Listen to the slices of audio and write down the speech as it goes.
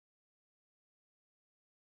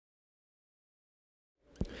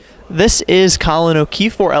This is Colin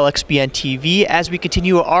O'Keefe for LXBN TV. As we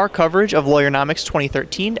continue our coverage of Lawyernomics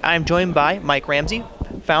 2013, I'm joined by Mike Ramsey,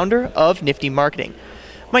 founder of Nifty Marketing.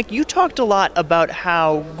 Mike, you talked a lot about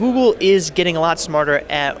how Google is getting a lot smarter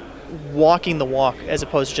at walking the walk as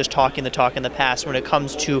opposed to just talking the talk in the past when it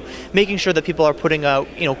comes to making sure that people are putting out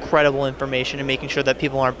credible information and making sure that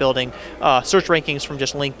people aren't building search rankings from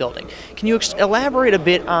just link building. Can you elaborate a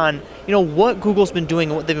bit on what Google's been doing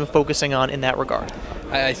and what they've been focusing on in that regard?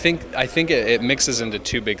 I think it mixes into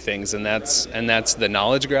two big things, and that's the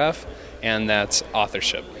knowledge graph and that's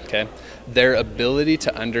authorship. Okay, their ability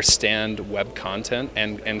to understand web content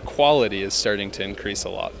and quality is starting to increase a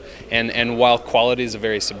lot. And while quality is a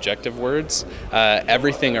very subjective word,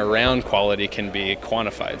 everything around quality can be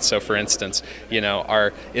quantified. So, for instance,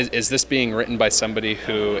 is this being written by somebody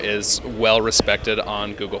who is well respected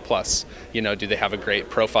on Google+? Do they have a great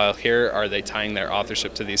profile here? Are they tying their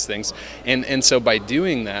authorship to these things? And so by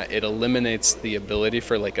doing that, it eliminates the ability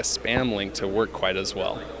for like a spam link to work quite as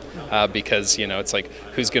well. Because it's like,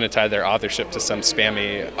 who's going to tie their authorship to some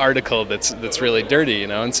spammy article that's really dirty,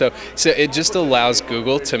 and so it just allows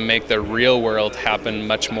Google to make the real world happen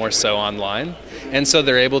much more so online, and so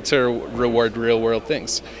they're able to reward real world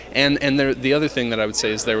things. And the other thing that I would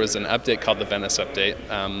say is there was an update called the Venice update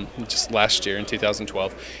just last year in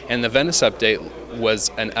 2012, and the Venice update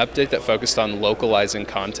was an update that focused on localizing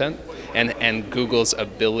content and Google's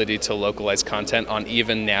ability to localize content on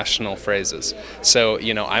even national phrases. So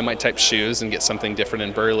I might type shoes and get something different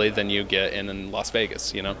in Burley than you get in Las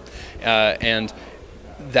Vegas, and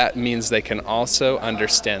that means they can also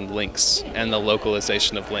understand links and the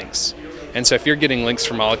localization of links. And so if you're getting links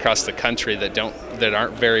from all across the country that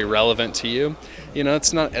aren't very relevant to you,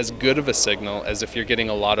 it's not as good of a signal as if you're getting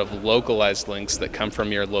a lot of localized links that come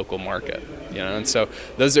from your local market. And so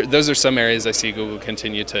those are some areas I see Google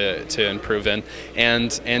continue to improve in,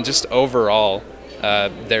 and just overall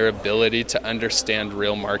their ability to understand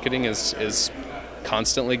real marketing is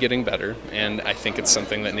constantly getting better, and I think it's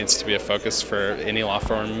something that needs to be a focus for any law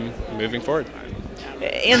firm moving forward.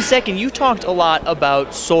 And second, you talked a lot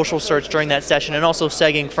about social search during that session, and also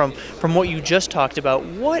segging from what you just talked about.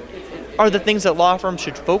 What are the things that law firms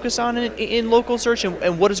should focus on in local search,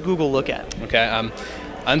 and what does Google look at? Okay.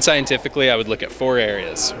 Unscientifically, I would look at 4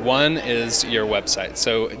 areas. One is your website.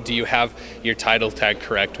 So do you have your title tag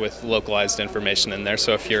correct with localized information in there?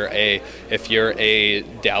 So if you're a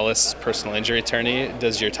Dallas personal injury attorney,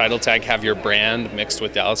 does your title tag have your brand mixed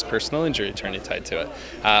with Dallas personal injury attorney tied to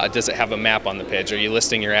it? Does it have a map on the page? Are you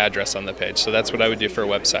listing your address on the page? So that's what I would do for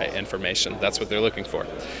website information. That's what they're looking for.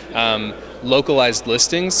 Localized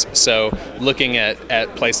listings, so looking at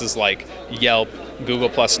places like Yelp, Google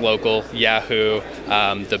Plus Local, Yahoo,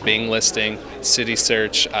 the Bing listing, City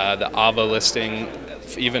Search, the Ava listing,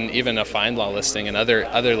 even a FindLaw listing and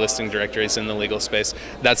other listing directories in the legal space.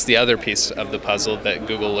 That's the other piece of the puzzle that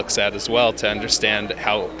Google looks at as well, to understand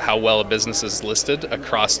how well a business is listed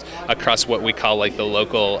across what we call like the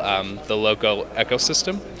local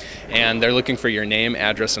ecosystem. And they're looking for your name,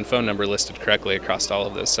 address, and phone number listed correctly across all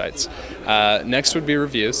of those sites. Next would be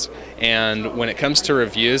reviews. And when it comes to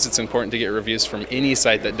reviews, it's important to get reviews from any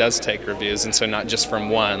site that does take reviews, and so not just from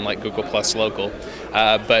one like Google Plus Local.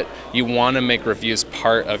 But you want to make reviews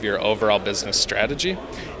part of your overall business strategy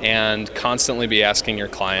and constantly be asking your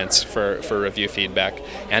clients for review feedback.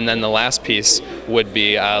 And then the last piece would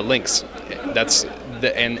be links.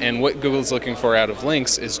 And what Google's looking for out of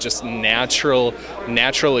links is just natural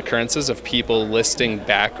occurrences of people listing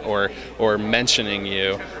back or mentioning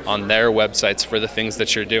you on their websites for the things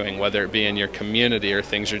that you're doing, whether it be in your community or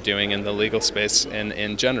things you're doing in the legal space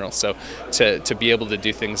in general. So to be able to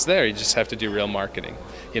do things there, you just have to do real marketing.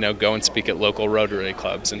 Go and speak at local Rotary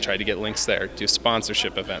clubs and try to get links there. Do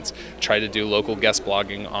sponsorship events. Try to do local guest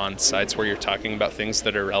blogging on sites where you're talking about things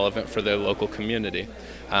that are relevant for their local community.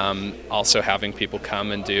 Also having people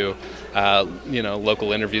come and do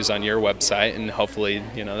local interviews on your website, and hopefully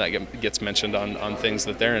that gets mentioned on things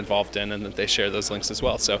that they're involved in, and that they share those links as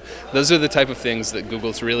well. So those are the type of things that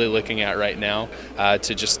Google's really looking at right now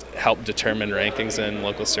to just help determine rankings and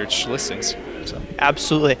local search listings. So.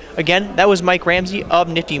 Absolutely. Again, that was Mike Ramsey of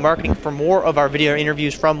Nifty Marketing. For more of our video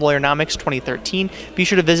interviews from Lawyernomics 2013, be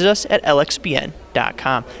sure to visit us at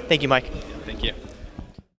LXBN.com. Thank you, Mike. Thank you.